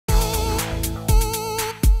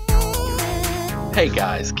Hey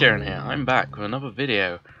guys, Kieran here. I'm back with another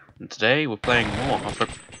video, and today we're playing more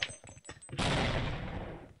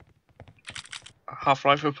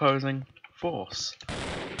Half-Life Opposing Force.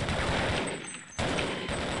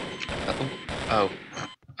 Oh,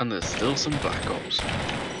 and there's still some Black Ops.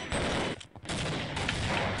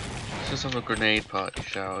 Let's just have a grenade party,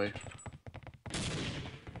 shall we?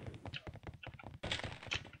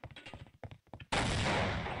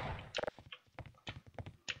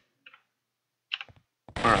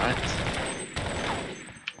 Alright.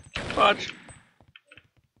 Fudge!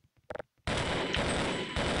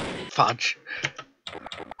 Fudge!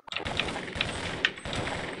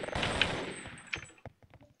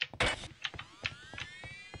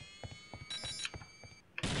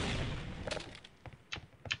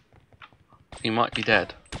 He might be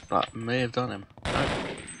dead. That may have done him. No,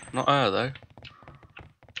 not her though.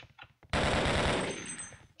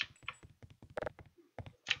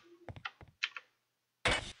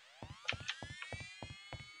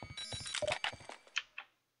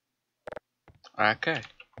 Okay.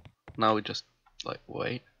 Now we just,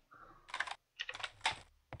 wait.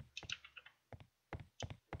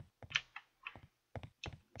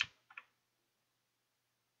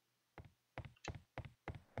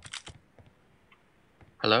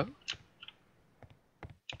 Hello?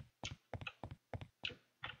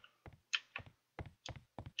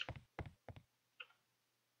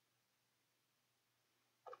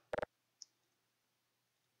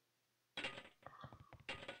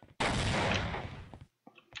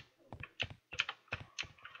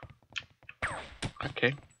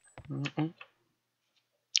 Okay.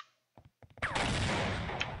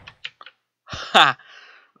 Ha!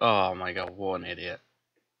 Oh my god, what an idiot.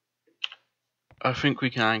 I think we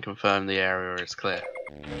can confirm the area is clear.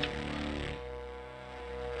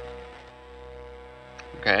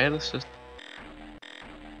 Okay, let's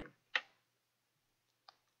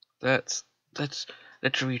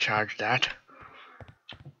let's recharge that.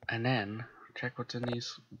 And then check what's in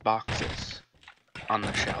these boxes on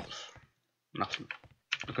the shelf. Nothing.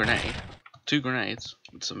 A grenade. 2 grenades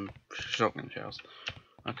and some shotgun shells.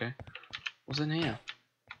 Okay. What's in here?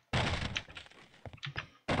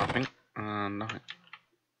 Nothing. Nothing.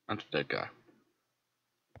 And a dead guy.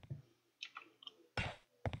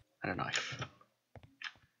 And a knife.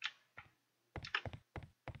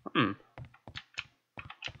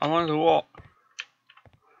 I wonder what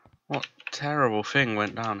terrible thing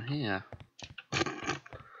went down here.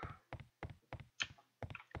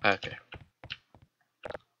 Okay.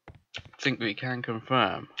 Think we can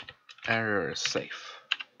confirm. Area is safe.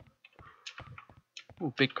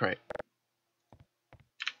 Ooh, big crate.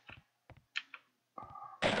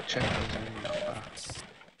 Check those in there.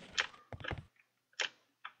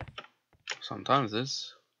 Sometimes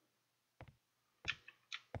there's.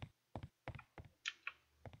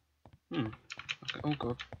 Okay. Oh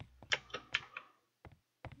god.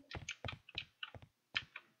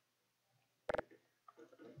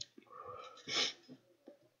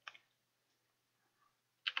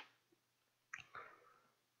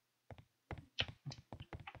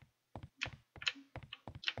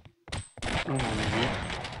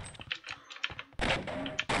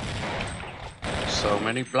 So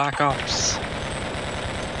many Black Ops.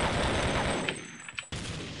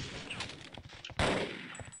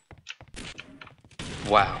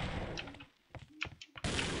 Wow.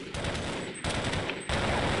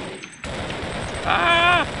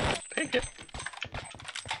 Ah! Take it.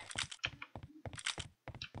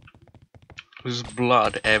 There's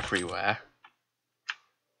blood everywhere.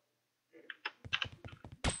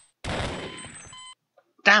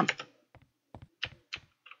 Damn!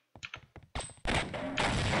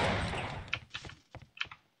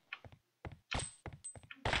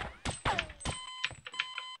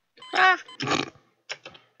 Ah!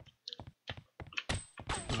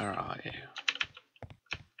 Where are you?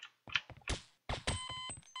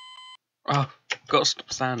 Oh, gotta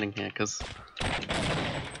stop standing here, cause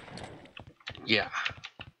yeah.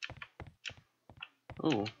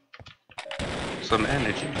 Ooh, some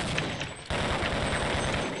energy.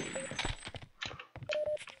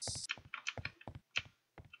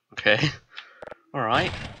 Okay, all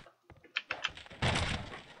right.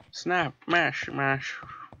 Snap, mash, mash.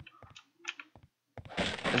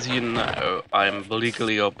 As you know, I'm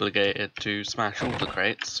legally obligated to smash all the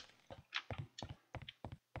crates.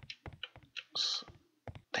 So,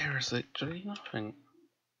 there is literally nothing.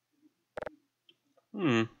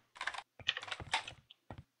 Oh.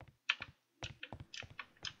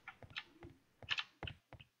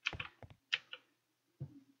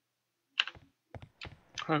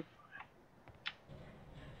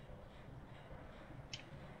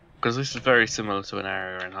 Because this is very similar to an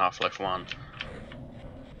area in Half-Life 1.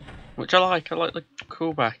 Which I like. I like the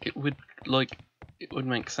callback. It would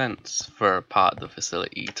make sense for a part of the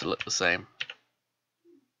facility to look the same.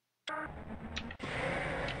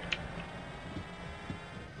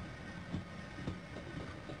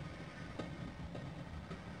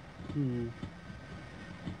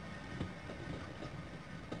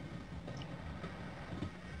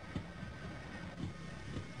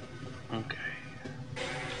 Okay.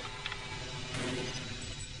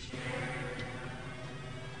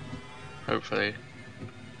 Hopefully.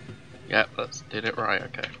 Yep, did it right,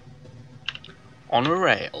 okay. On a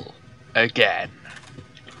rail. Again.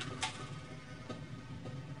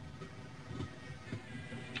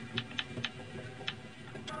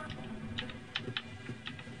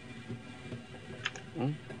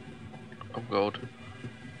 Oh god.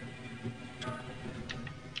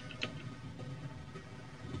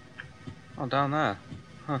 Oh, down there.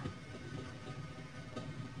 Huh.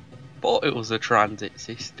 Thought it was a transit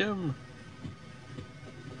system.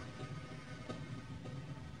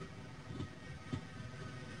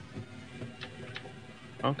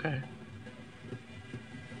 Okay.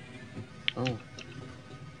 Oh.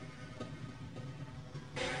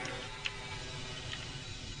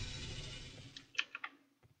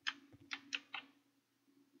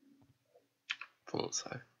 Thought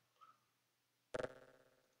so.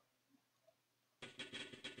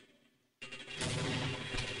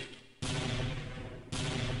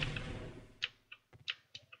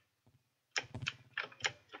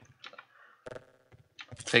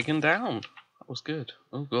 Taken down. That was good.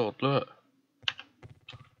 Oh god, look.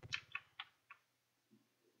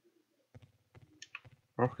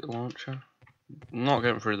 Rocket launcher. I'm not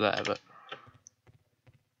going through there, but...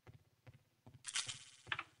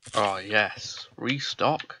 Oh yes.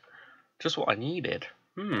 Restock. Just what I needed.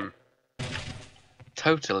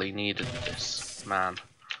 Totally needed this, man.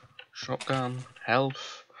 Shotgun,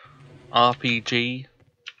 health, RPG,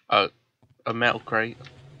 a metal crate.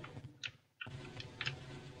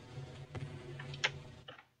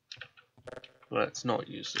 Let's not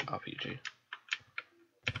use the RPG.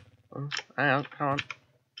 Oh, hang on, come on.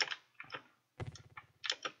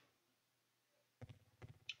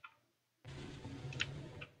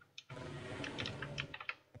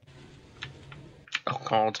 Oh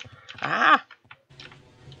god. Ah!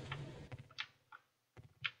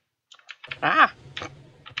 Ah!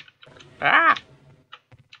 Ah!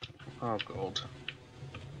 Oh god.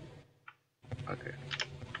 Okay.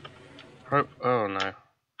 Hope. Oh no.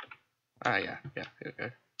 Ah yeah, here we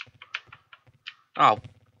go. Oh.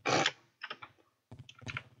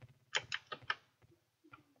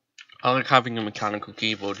 I like having a mechanical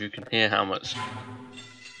keyboard. You can hear how much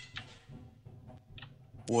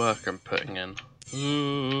work I'm putting in.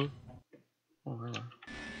 Oh hello.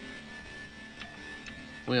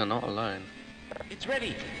 We are not alone. It's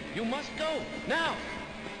ready. You must go now.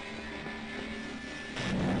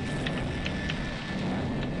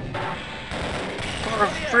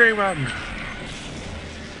 Gordon Freeman!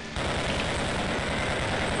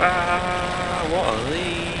 Ah, what are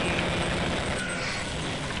these?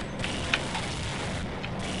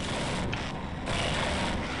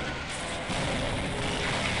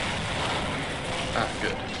 Ah,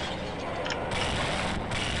 good.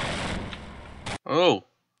 Oh!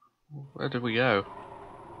 Where did we go?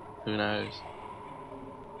 Who knows?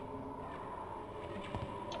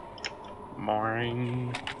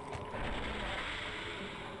 Boring.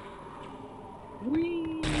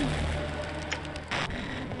 Whee!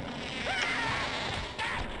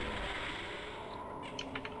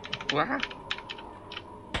 Wah.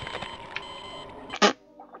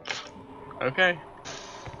 Okay.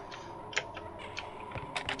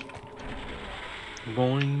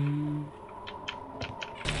 Boing.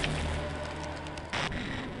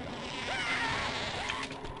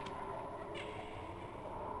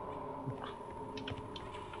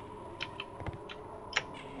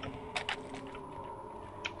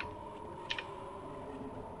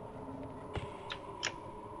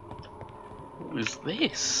 What is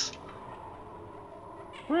this?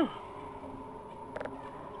 Whew.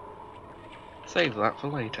 Save that for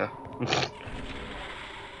later.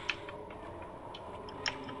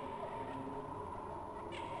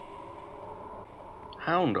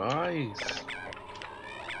 Hound eyes.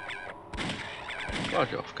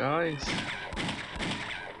 Lodge off, guys.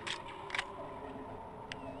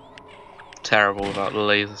 Terrible without the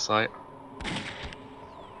laser sight.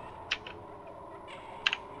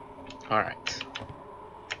 Alright.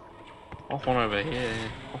 Off one over here.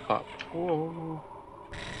 Hop up. Whoa.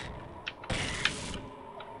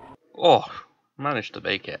 Oh, managed to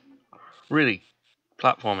make it. Really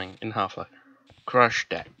Platforming in Half-Life. Crush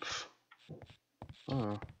depth.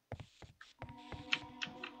 Oh.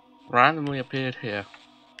 Randomly appeared here.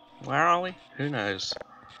 Where are we? Who knows?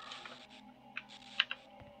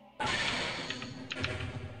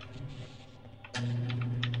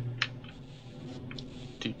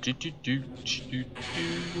 Do do do do do do.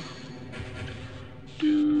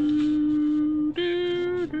 Do,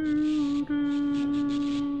 do, do, do,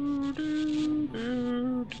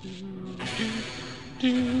 do,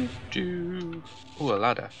 do, do. Ooh, a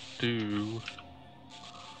ladder. Do.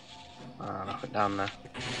 Ah, nothing down there.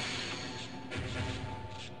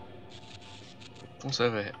 What's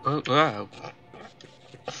over here? Oh, wow.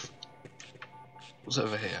 What's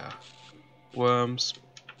over here? Worms.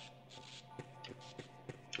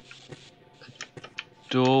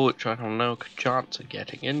 Door which I have no chance of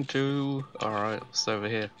getting into. Alright, what's over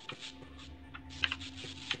here?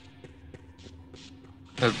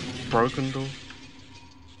 A broken door?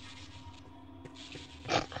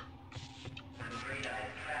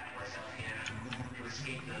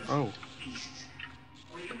 Oh.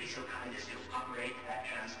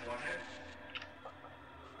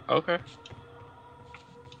 Okay.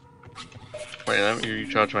 Wait, let me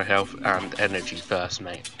recharge my health and energy first,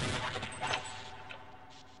 mate.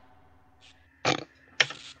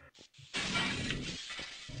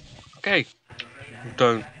 Okay.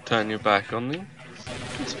 Don't turn your back on me.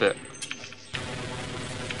 It's fit.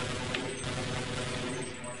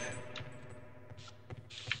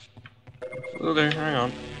 Okay, hang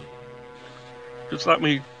on. Just let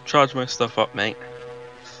me charge my stuff up, mate.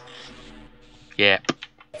 Yep.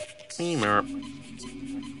 Merp.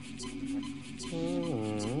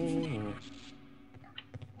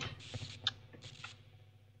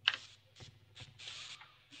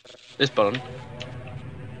 This button.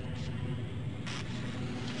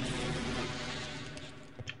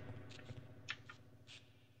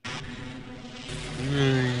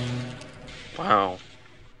 Wow.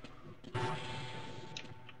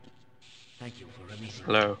 Thank you for releasing me.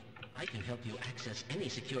 Hello. I can help you access any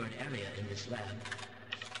secured area in this lab.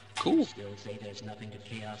 Cool. Still say there's nothing to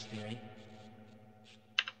chaos theory?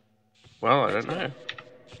 Well, I don't know.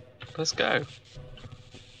 Let's go.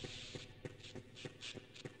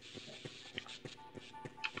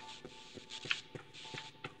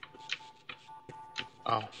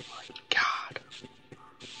 Oh my god.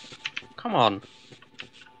 Come on.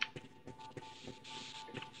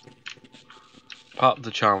 Part of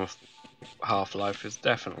the charm of Half-Life is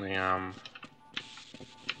definitely, Well,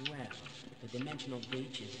 the dimensional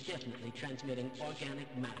breach is definitely transmitting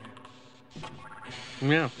organic matter.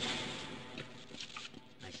 yeah.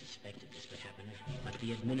 I suspected this would happen, but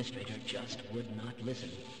the administrator just would not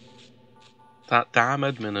listen. That damn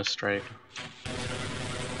administrator.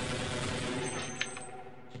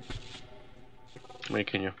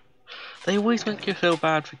 Making you. They always make you feel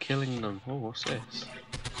bad for killing them. Oh, what's this?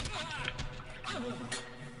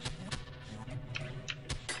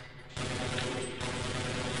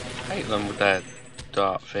 I hate them with their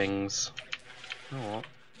dart things. You know what?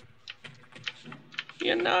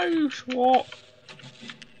 Your nose, what?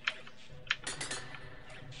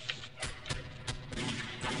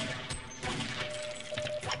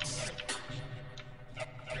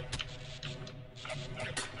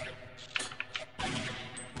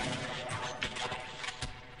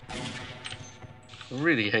 I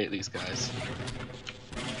really hate these guys.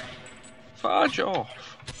 Fudge off.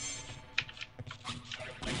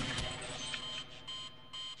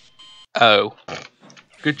 Oh.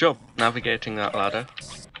 Good job navigating that ladder.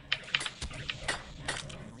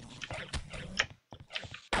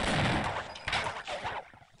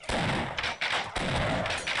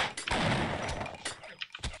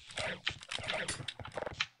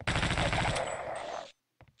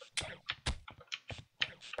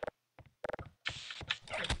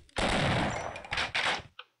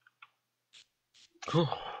 Whew.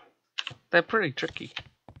 They're pretty tricky.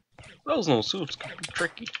 Those no suits can be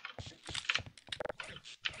tricky.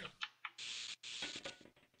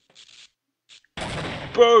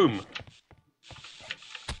 Boom!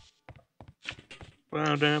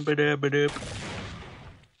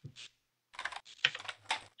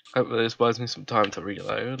 Hopefully this buys me some time to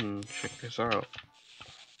reload and check this out.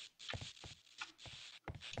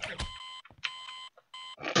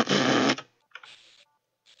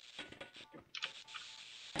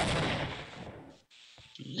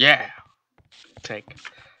 Yeah!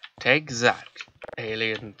 Take that,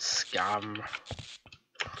 alien scum.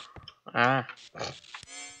 Ah.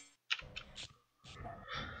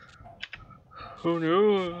 Oh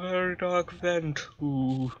no, a very dark vent.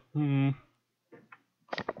 Ooh.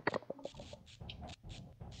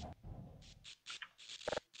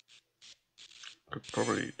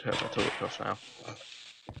 Probably turn my torch off now.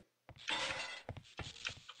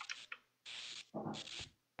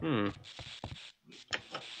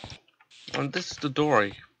 And this is the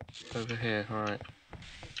dory over here, alright.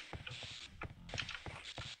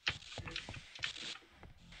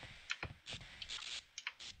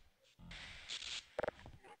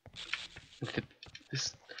 Look at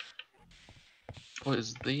this. What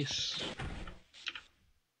is this?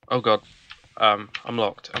 Oh god. I'm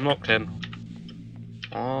locked. I'm locked in.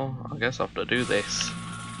 Oh, I guess I have to do this.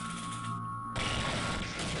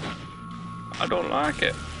 I don't like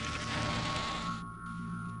it.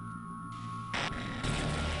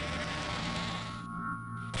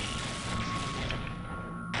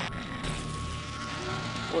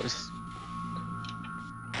 What is...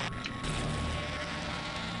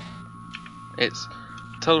 It's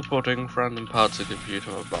teleporting random parts of the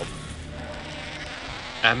computer above.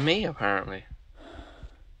 And me, apparently.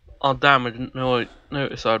 Oh damn, I didn't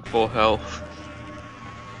notice I had 4 health.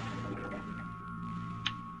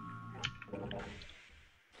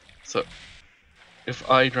 So, if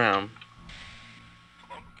I drown,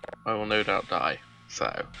 I will no doubt die.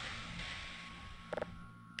 So,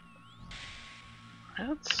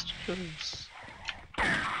 let's just...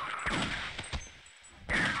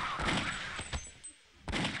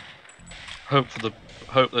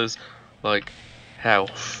 Hope there's, like,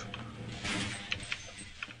 health.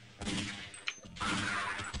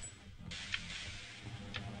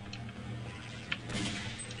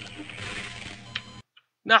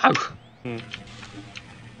 No!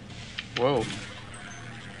 Whoa.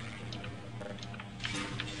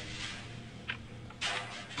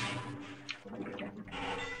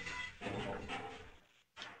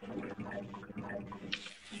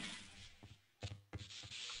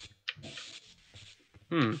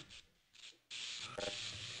 I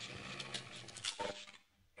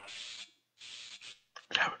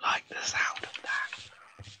don't like the sound of that.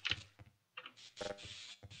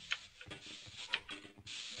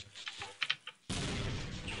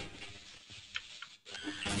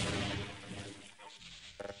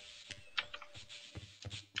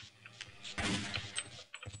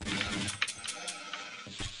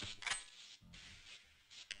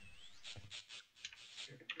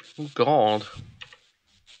 Oh god.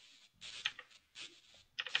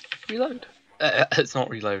 Reload. It's not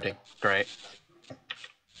reloading. Great.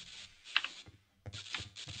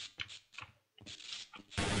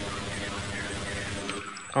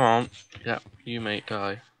 Come on. Yeah, you mate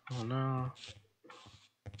die. Oh no.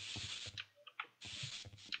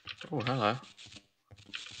 Oh, hello.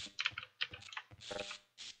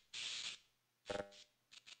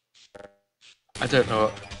 I don't know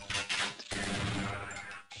what...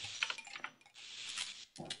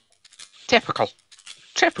 Typical.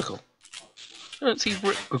 Typical. I don't see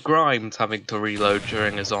Rick Grimes having to reload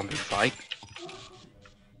during a zombie fight.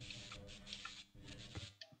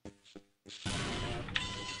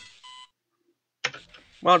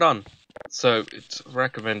 Well done. So, it's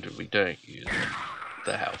recommended we don't use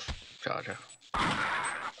the health charger.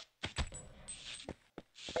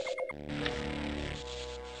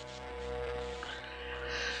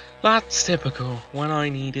 That's typical, when I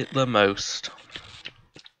need it the most.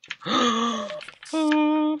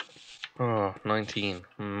 Oh, 19.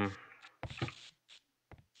 Oh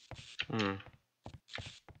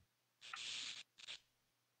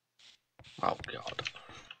god.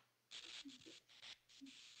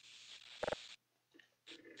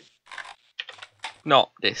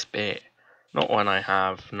 Not this bit. Not when I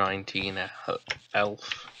have 19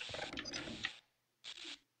 health.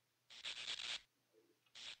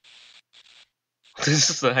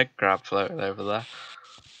 This is a head crab floating over there.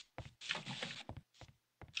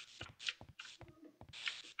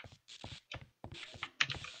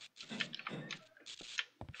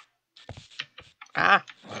 Ah!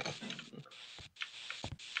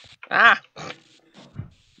 Ah!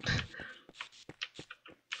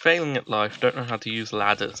 Failing at life, don't know how to use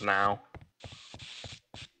ladders now.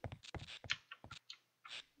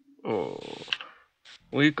 Oh.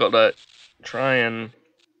 We've got to try and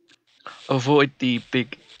avoid the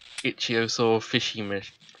big ichthyosaur fishy,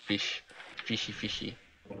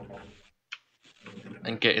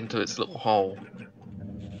 and get into its little hole.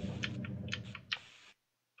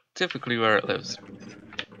 Typically where it lives.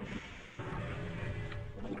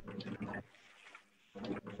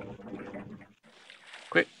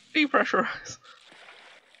 Quick, depressurize.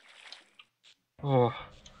 Oh.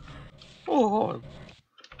 Oh.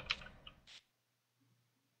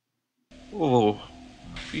 Oh.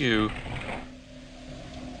 Phew.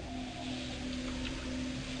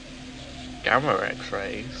 Gamma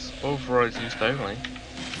X-rays. Authorized use only.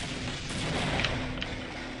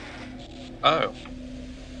 Oh.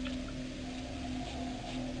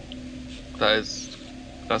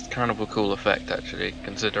 That's kind of a cool effect actually,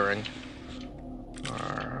 considering.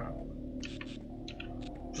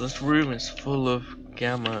 This room is full of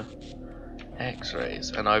gamma X-rays,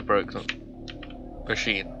 and I broke the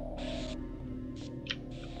machine.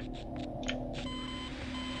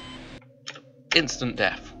 Instant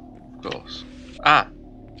death, of course. Ah,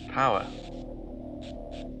 power.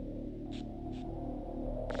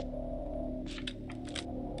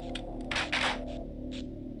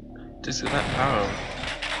 Disconnect power.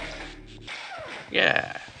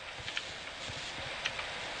 Yeah.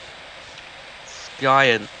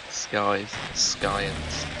 Science.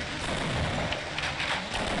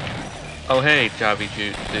 Oh hey, Jabby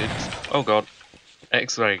dudes. Oh god.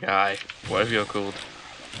 X-ray guy, whatever you're called.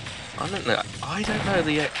 I don't know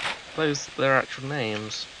their actual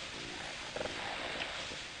names.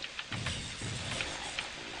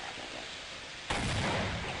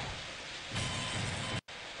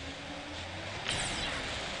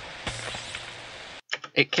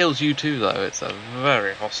 It kills you too though, it's a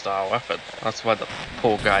very hostile weapon. That's why the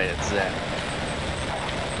poor guy at Zen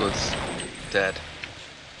was dead.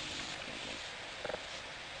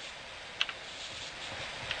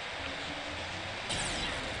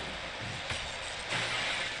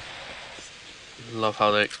 Love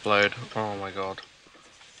how they explode. Oh my god.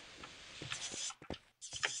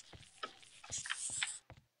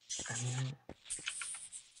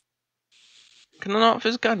 Can I not have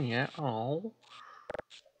his gun yet? Oh.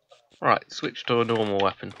 Right, switch to a normal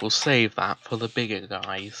weapon. We'll save that for the bigger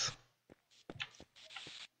guys.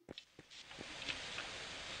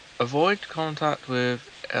 Avoid contact with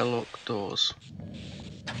airlock doors.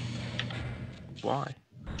 Why?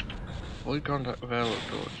 Avoid contact with airlock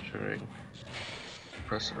doors during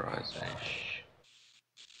pressurization.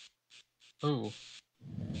 Ooh.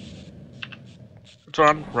 Let's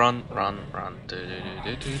run.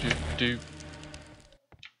 Do.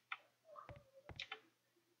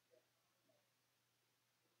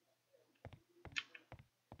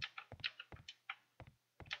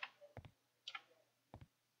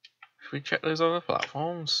 Should we check those other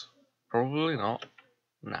platforms? Probably not.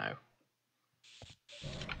 No.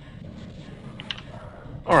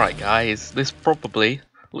 Alright guys, this probably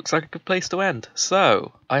looks like a good place to end.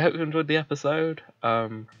 So, I hope you enjoyed the episode.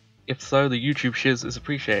 If so, the YouTube shiz is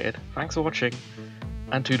appreciated. Thanks for watching,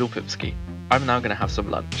 and Toodle Pipski. I'm now gonna have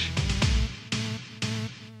some lunch.